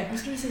gonna say? I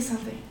was gonna say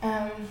something.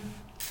 I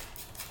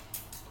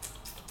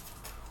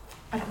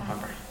don't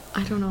remember.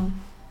 I don't know.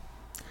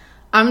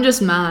 I'm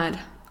just mad.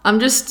 I'm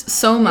just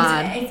so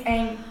mad.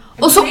 It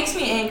also, makes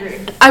me angry.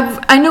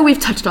 I know we've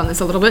touched on this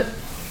a little bit,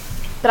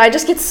 but I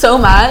just get so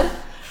mad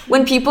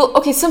when people...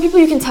 Okay, some people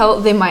you can tell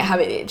they might have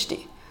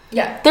ADHD.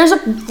 Yeah. There's a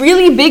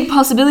really big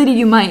possibility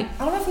you might.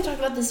 I don't know if we talked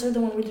about this or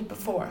the one we did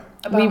before.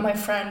 About my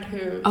friend who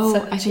said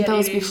that I think that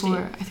was ADHD.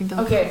 Before. I think that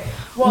was Okay.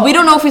 Well, we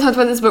don't know if we talked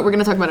about this, but we're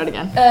going to talk about it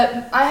again.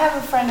 I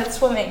have a friend at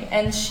swimming,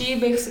 and she's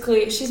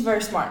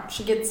very smart.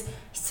 She gets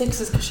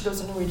 6s because she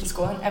goes to Norwegian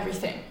school and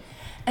everything.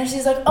 And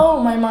she's like,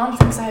 oh, my mom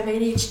thinks I have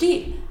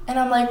ADHD. And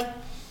I'm like,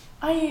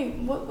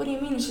 what do you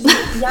mean? She's like,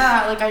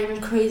 yeah, like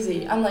I'm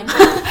crazy. I'm like,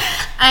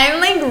 I'm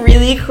like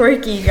really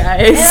quirky,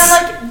 guys. And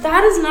I'm like,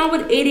 that is not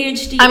what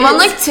ADHD is. I'm on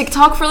like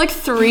TikTok for like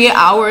 3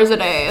 hours a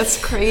day.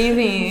 It's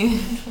crazy.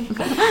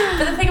 But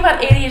the thing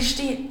about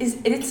ADHD is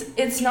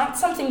it's not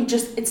something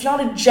it's not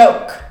a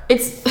joke.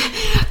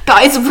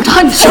 Guys, we're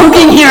not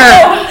joking here.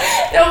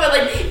 No, but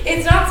like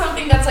it's not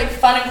something that's like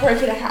fun and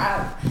quirky to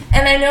have.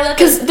 And I know that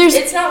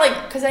it's not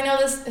like, because I know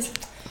this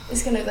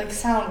is gonna like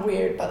sound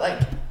weird, but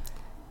like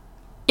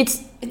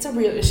it's a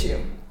real issue.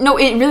 No,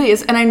 it really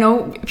is. And I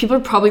know people are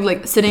probably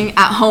like sitting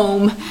at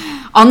home,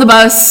 on the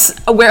bus,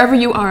 wherever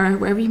you are,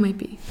 wherever you might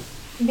be.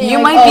 You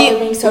might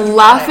be so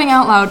laughing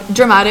out loud,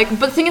 dramatic.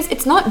 But the thing is,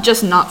 it's not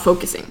just not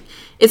focusing.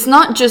 It's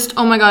not just,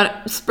 oh my God,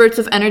 spurts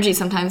of energy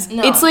sometimes.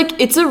 No. It's like,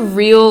 it's a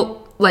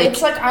real, like...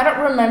 It's like, I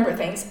don't remember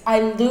things. I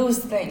lose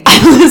things.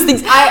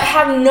 I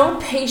have no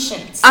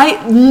patience.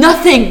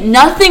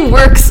 Nothing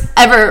works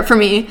ever for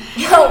me.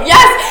 No,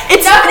 yes!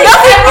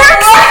 Nothing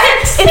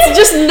works! It's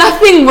just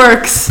nothing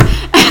works.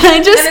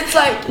 And it's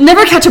like...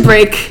 never catch a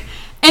break.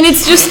 And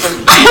it's just,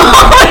 I'm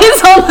always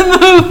on the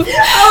move.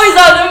 Always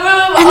on the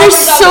move. And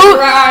always on the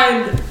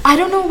grind. I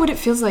don't know what it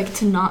feels like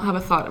to not have a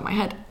thought in my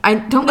head. I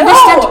don't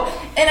understand.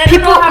 And I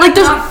don't know how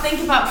to not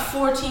think about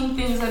 14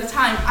 things at a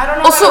time. I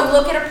don't know how to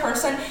look at a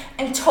person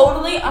and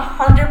totally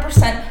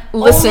 100%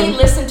 only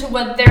listen to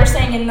what they're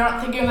saying and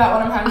not thinking about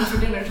what I'm having for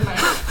dinner tonight.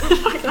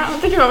 I'm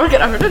thinking about what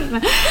I'm having for dinner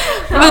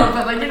tonight.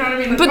 But like, you know what I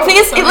mean? Like, but the thing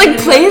is, it like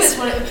plays...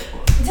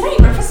 Did I eat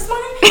breakfast this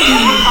morning? Did I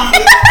have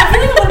coffee? I'm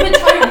feeling a little bit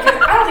tired because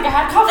I don't think I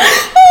had coffee.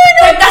 Oh my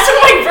God. Like, that's what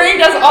my brain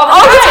does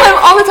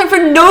all the time for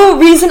no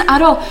reason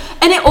at all.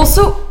 And it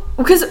also,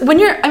 because when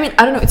you're, I mean,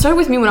 I don't know, it started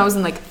with me when I was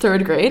in like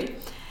 3rd grade.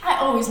 I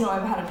always know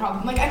I've had a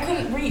problem. Like, I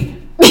couldn't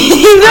read. I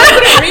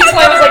couldn't read till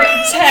I was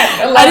like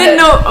 10, 11. I didn't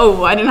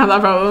know, I didn't have that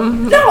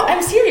problem. No,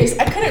 I'm serious.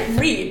 I couldn't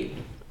read.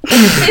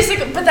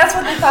 Basically, but that's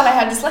what they thought I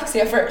had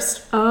dyslexia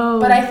first. Oh.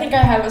 But I think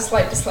I have a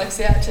slight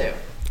dyslexia too.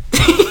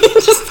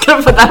 Just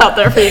gonna put that out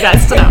there for you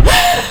guys to know.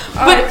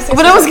 But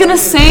what I was gonna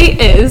say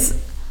is,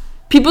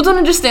 people don't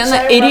understand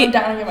that run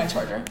down and get my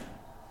charger?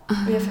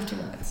 We have 15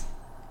 minutes.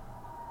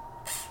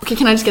 Okay,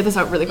 can I just get this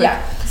out really quick?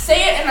 Yeah,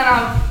 say it and then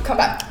I'll come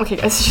back. Okay,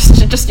 guys,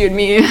 just you and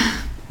me.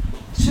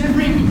 Should I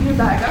bring your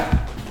bag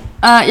up?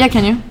 Yeah,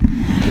 can you?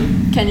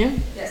 Can you?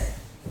 Yes.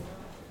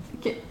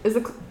 Okay, is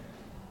the...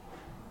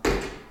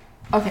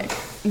 Okay,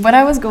 what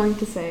I was going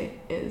to say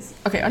is...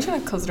 Okay, I'm just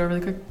going to close the door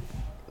really quick.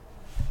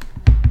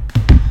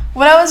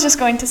 What I was just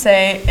going to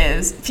say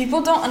is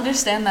people don't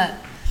understand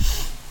that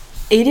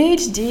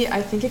ADHD,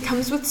 I think it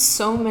comes with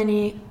so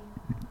many,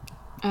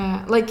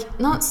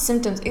 not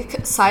symptoms,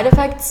 side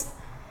effects.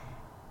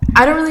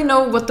 I don't really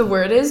know what the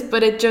word is,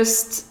 but it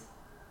just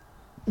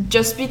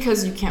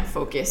because you can't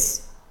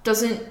focus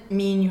doesn't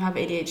mean you have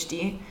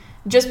ADHD.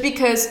 Just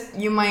because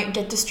you might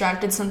get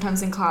distracted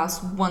sometimes in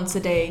class once a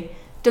day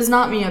does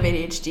not mean you have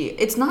ADHD.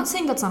 It's not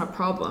saying that's not a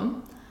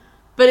problem,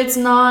 but it's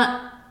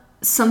not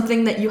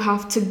something that you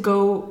have to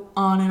go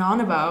on and on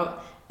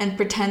about and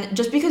pretend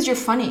just because you're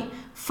funny.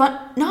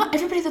 Not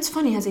everybody that's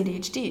funny has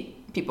ADHD,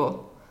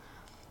 people.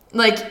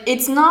 Like,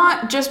 it's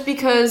not just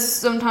because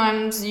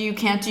sometimes you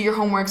can't do your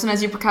homework,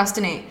 sometimes you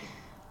procrastinate.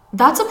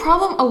 That's a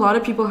problem a lot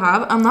of people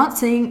have. I'm not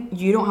saying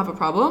you don't have a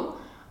problem,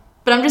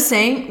 but I'm just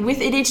saying with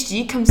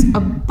ADHD comes a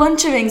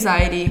bunch of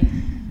anxiety.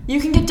 You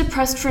can get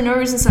depressed for no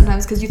reason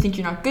sometimes because you think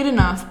you're not good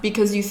enough,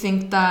 because you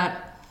think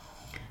that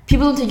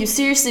people don't take you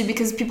seriously,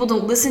 because people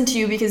don't listen to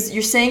you, because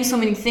you're saying so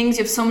many things,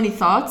 you have so many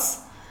thoughts,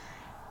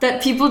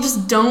 that people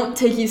just don't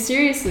take you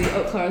seriously.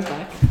 Oh, Clara's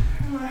back.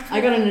 I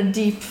got on a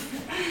deep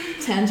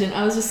tangent.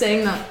 I was just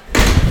saying that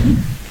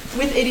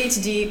with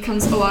ADHD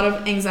comes a lot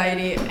of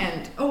anxiety,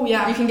 and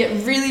you can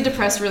get really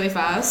depressed really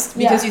fast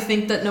because you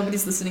think that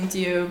nobody's listening to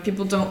you,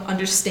 people don't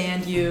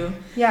understand you.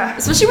 Yeah.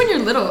 Especially when you're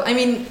little. I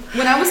mean,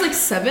 when I was like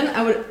 7,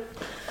 I would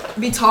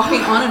be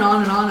talking on and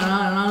on and on and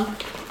on and on,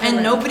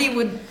 and nobody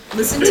would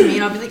listen to me,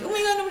 and I'd be like, oh my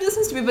god, nobody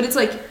listens to me. But it's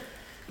like,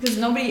 because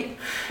nobody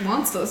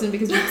wants to listen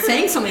because you're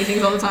saying so many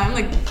things all the time.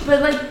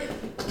 But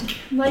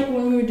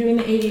when we were doing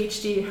the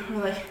ADHD,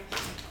 we're like,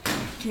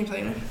 can you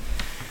play it?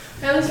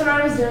 At least when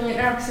I was doing it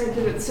now, because I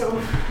did it so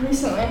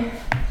recently,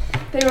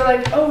 they were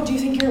like, oh, do you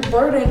think you're a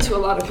burden to a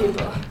lot of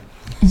people?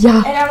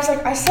 Yeah. And I was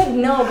like, I said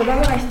no, but then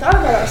when I thought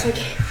about it, I was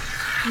like,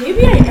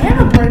 maybe I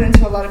am a burden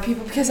to a lot of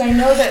people, because I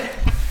know that,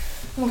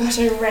 oh my gosh,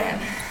 I ran.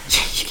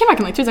 She came back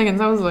in like 2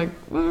 seconds. I was like,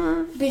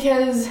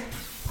 because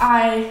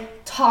I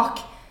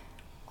talk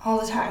all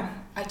the time.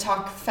 I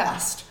talk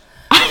fast.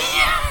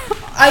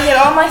 I get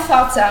all my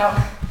thoughts out.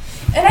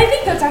 And I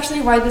think that's actually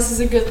why this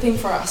is a good thing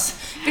for us.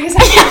 Because I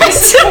think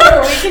this is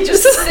where we can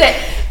just sit.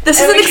 This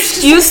is an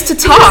excuse to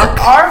talk.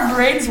 Our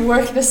brains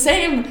work the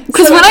same.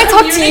 Because when I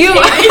talk to you,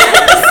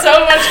 it's so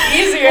much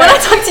easier. When I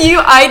talk to you,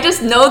 I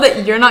just know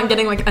that you're not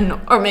getting like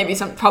annoyed, or maybe you're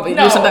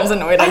sometimes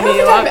annoyed at me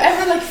a lot. I don't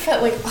think I've ever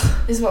felt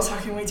like Isabel's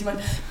talking way too much.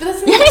 But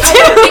that's not, I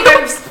don't think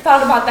I've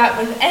thought about that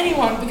with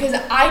anyone, because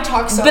I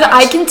talk so much. But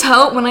I can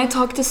tell when I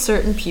talk to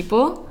certain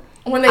people.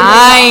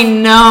 I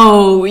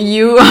know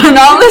you are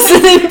not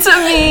listening to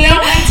me. No,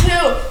 me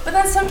too. But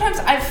then sometimes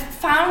I've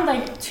found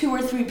like 2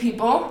 or 3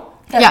 people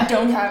that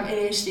don't have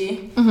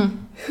ADHD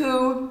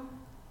who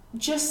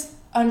just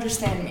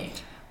understand me.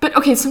 But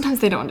okay, sometimes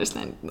they don't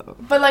understand though.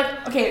 But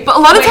like, okay. But a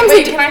lot of times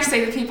can I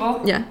say the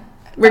people? Yeah.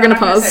 We're gonna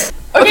pause.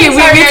 Okay, we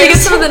have to get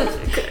some of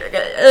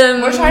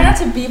the. We're trying not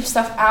to beep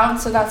stuff out,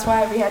 so that's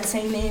why we had to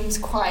say names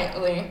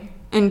quietly.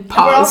 And pause.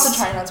 And we're also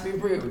trying not to be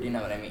rude. You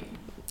know what I mean?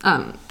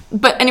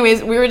 But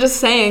anyways, we were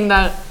just saying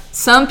that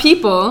some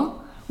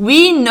people,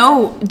 we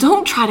know,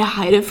 don't try to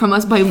hide it from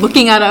us by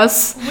looking at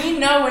us. We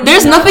know when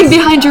there's nothing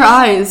behind your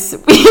eyes.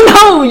 We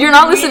know you're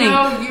not listening. We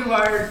know you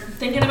are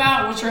thinking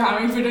about what you're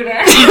having for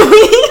dinner.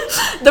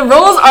 The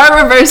roles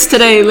are reversed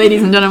today,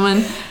 ladies and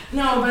gentlemen.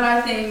 No, but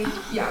I think,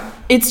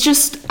 it's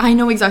just, I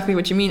know exactly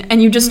what you mean.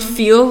 And you just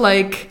feel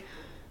like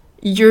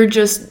you're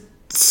just,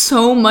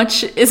 so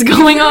much is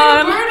going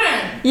on.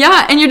 Burden.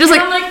 Yeah, and you're just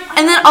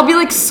and then I'll be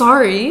like,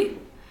 sorry.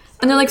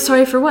 And they're like,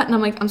 sorry for what? And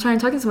I'm like, I'm sorry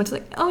I'm talking so much.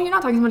 Like, oh, you're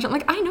not talking so much. I'm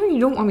like, I know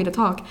you don't want me to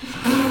talk.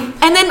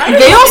 And then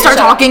they all start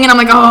talking, and I'm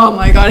like, oh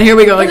my god, here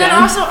we go again. And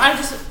then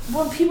also,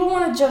 when people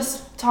want to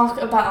just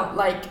talk about,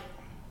 like,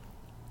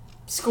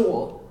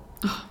 school,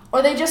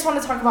 or they just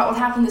want to talk about what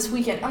happened this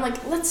weekend, I'm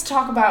like, let's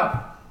talk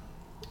about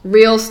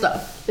real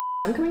stuff.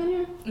 I'm coming in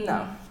here?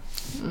 No.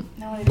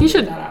 No, you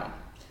should. That out.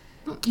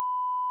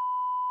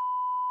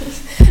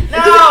 No!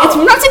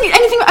 I'm not saying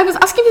anything. I was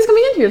asking if he's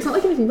coming in here. It's not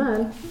like anything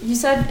bad. You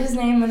said his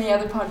name on the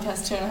other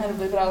podcast too, and I had to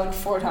bleep it out like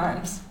 4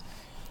 times.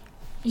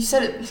 You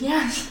said it,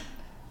 yes.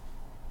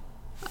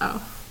 Oh.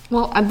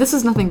 Well, this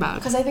is nothing bad.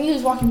 Because I think he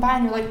was walking by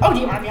and you're like, oh, do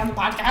you want to be on the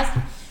podcast?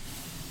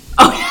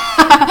 Oh,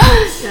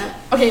 yeah.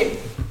 Okay.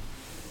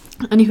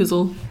 Any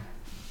hoozle.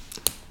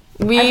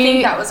 I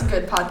think that was a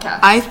good podcast.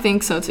 I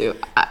think so too.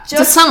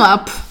 To sum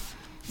up.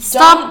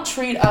 Don't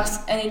treat us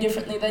any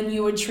differently than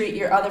you would treat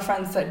your other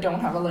friends that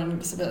don't have a learning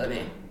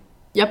disability.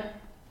 Yep.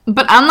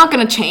 But I'm not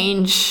gonna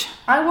change.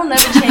 I will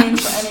never change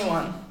for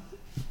anyone.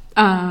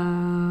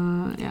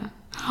 Yeah.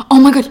 Oh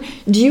my god.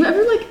 Do you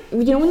ever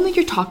when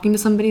you're talking to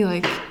somebody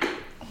like...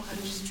 Oh my god,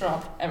 he just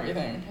dropped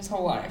everything. His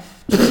whole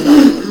life.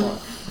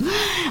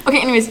 Okay,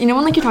 anyways, when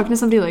you're talking to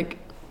somebody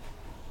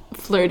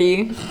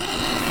flirty,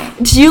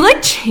 do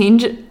you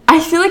change... I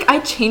feel like I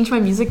change my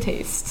music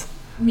taste.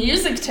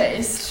 Music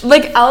taste?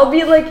 I'll be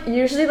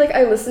usually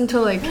I listen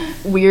to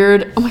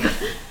weird, oh my god,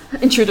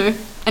 intruder.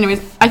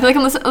 Anyways, I feel like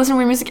I'm listening to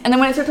weird music, and then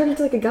when I start talking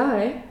to a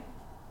guy,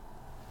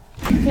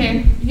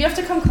 Okay, you have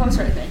to come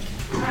closer, I think.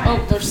 Right.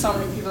 Oh, there's so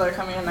many people that are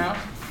coming in now.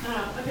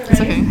 Oh, okay,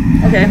 it's okay.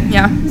 Okay,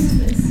 yeah.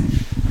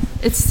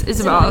 It's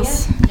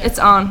Isabella's. Yeah. It's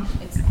on.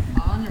 It's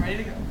on. You're ready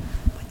to go.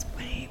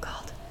 What are you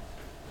called?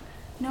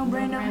 No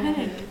brain, no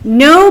headache.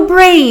 No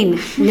brain,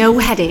 no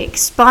headache.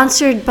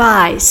 Sponsored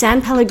by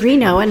San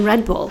Pellegrino and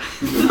Red Bull.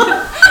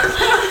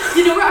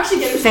 You know we're actually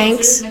getting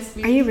Thanks. Next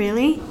week. Are you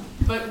really?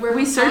 But where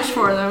we search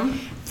for them.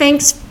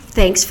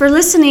 Thanks for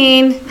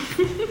listening.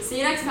 See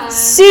you next time.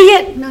 See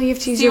you. No, you have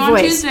to use your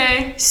voice. See you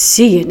on Tuesday.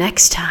 See you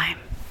next time.